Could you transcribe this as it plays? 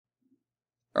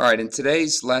All right, in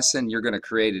today's lesson, you're going to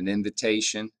create an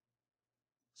invitation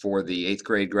for the 8th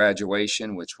grade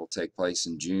graduation, which will take place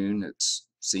in June. It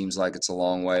seems like it's a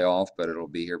long way off, but it'll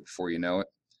be here before you know it.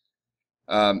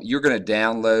 You're going to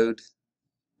download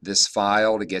this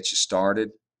file to get you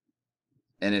started,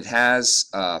 and it has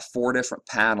 4 different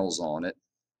panels on it,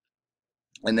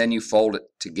 and then you fold it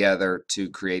together to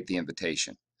create the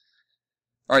invitation.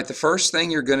 All right, the first thing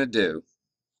you're going to do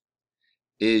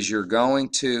is you're going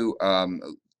to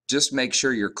just make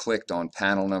sure you're clicked on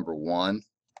panel number 1,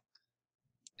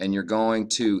 and you're going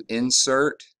to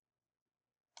insert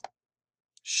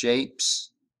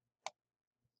shapes,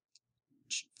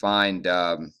 find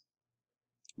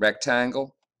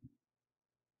rectangle,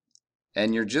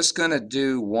 and you're just going to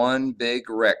do one big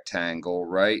rectangle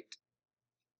right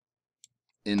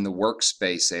in the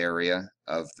workspace area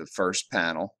of the first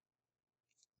panel.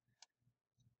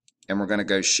 And we're going to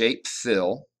go shape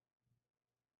fill,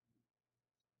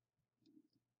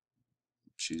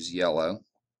 choose yellow.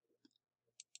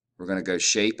 We're going to go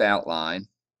shape outline.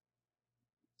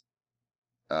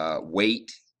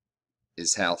 Weight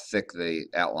is how thick the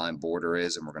outline border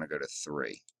is, and we're going to go to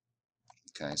 3.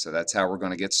 Okay, so that's how we're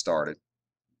going to get started.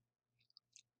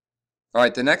 All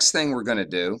right, the next thing we're going to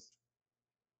do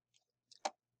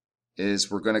is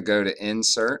we're going to go to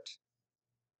insert,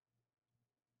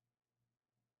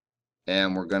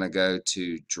 and we're going to go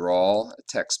to draw a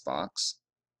text box.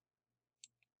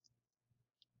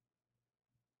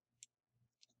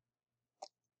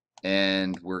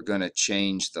 And we're going to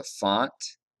change the font.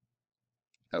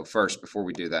 Oh, first, before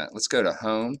we do that, let's go to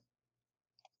Home.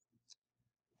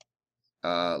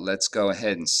 Let's go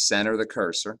ahead and center the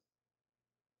cursor.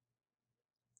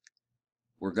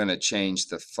 We're going to change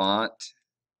the font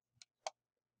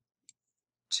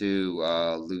to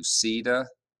Lucida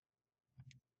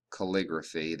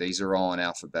Calligraphy. These are all in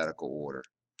alphabetical order.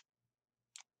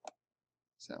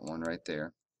 Is that one right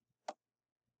there?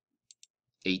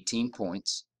 18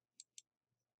 points.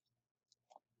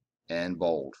 And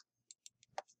bold.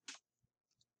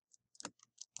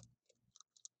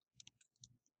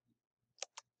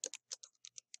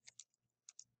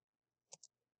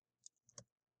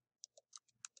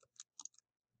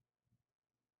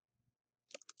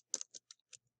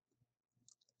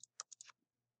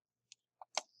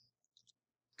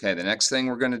 Okay, the next thing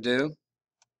we're going to do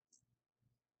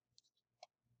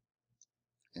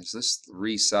is let's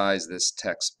resize this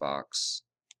text box.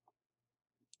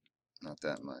 Not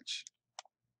that much.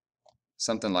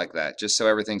 Something like that, just so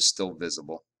everything's still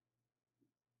visible.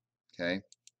 Okay.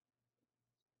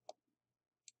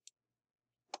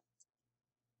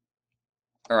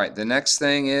 All right, the next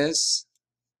thing is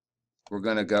we're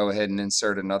going to go ahead and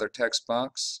insert another text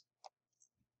box.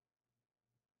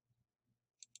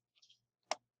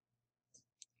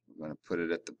 We're going to put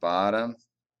it at the bottom.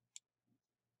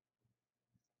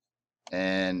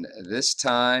 And this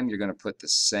time you're going to put the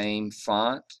same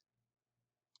font.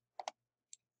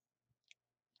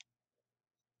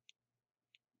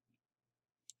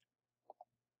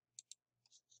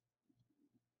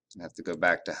 You have to go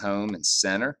back to Home and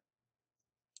Center.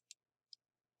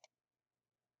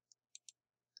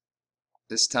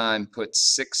 This time put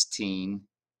 16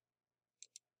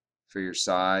 for your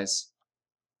size.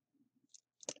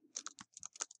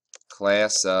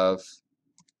 Class of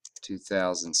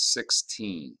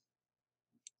 2016.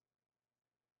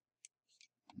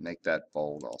 Make that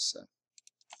bold also.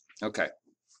 Okay.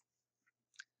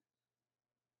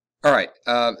 All right.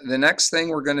 The next thing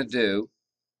we're going to do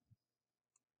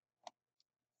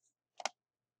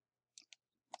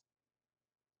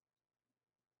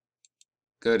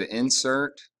go to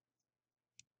Insert,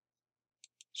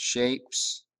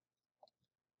 Shapes,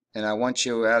 and I want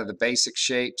you out of the basic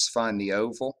shapes, find the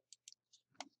oval.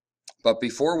 But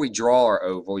before we draw our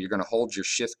oval, you're going to hold your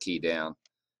Shift key down,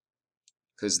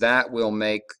 because that will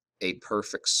make a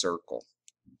perfect circle.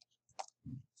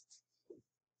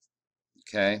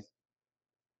 Okay.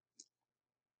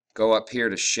 Go up here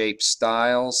to Shape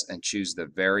Styles and choose the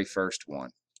very first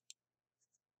one.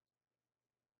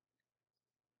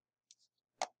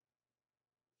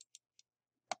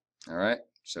 All right,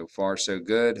 so far so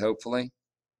good, hopefully.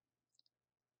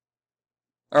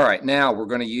 All right, now we're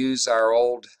going to use our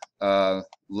old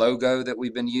logo that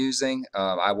we've been using.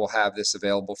 I will have this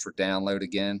available for download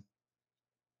again,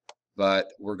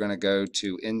 but we're going to go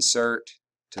to Insert,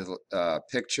 to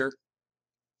Picture,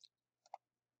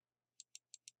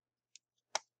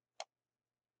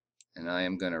 and I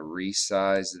am going to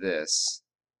resize this,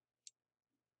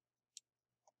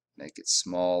 make it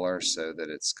smaller so that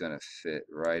it's going to fit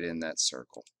right in that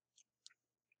circle.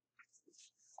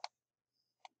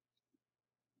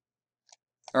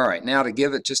 All right, now to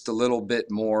give it just a little bit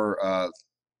more of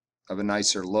a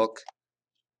nicer look,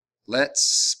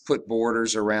 let's put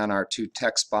borders around our two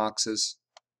text boxes.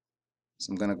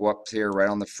 So I'm going to go up here right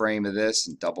on the frame of this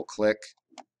and double click,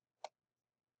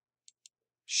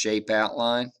 shape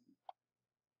outline,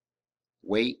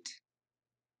 weight,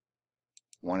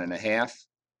 1.5.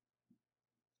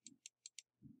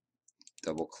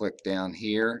 Double click down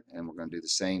here and we're going to do the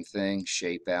same thing,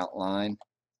 shape outline,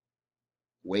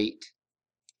 weight,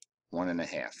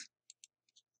 1.5.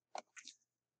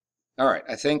 All right,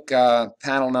 I think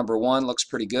panel number 1 looks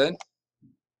pretty good.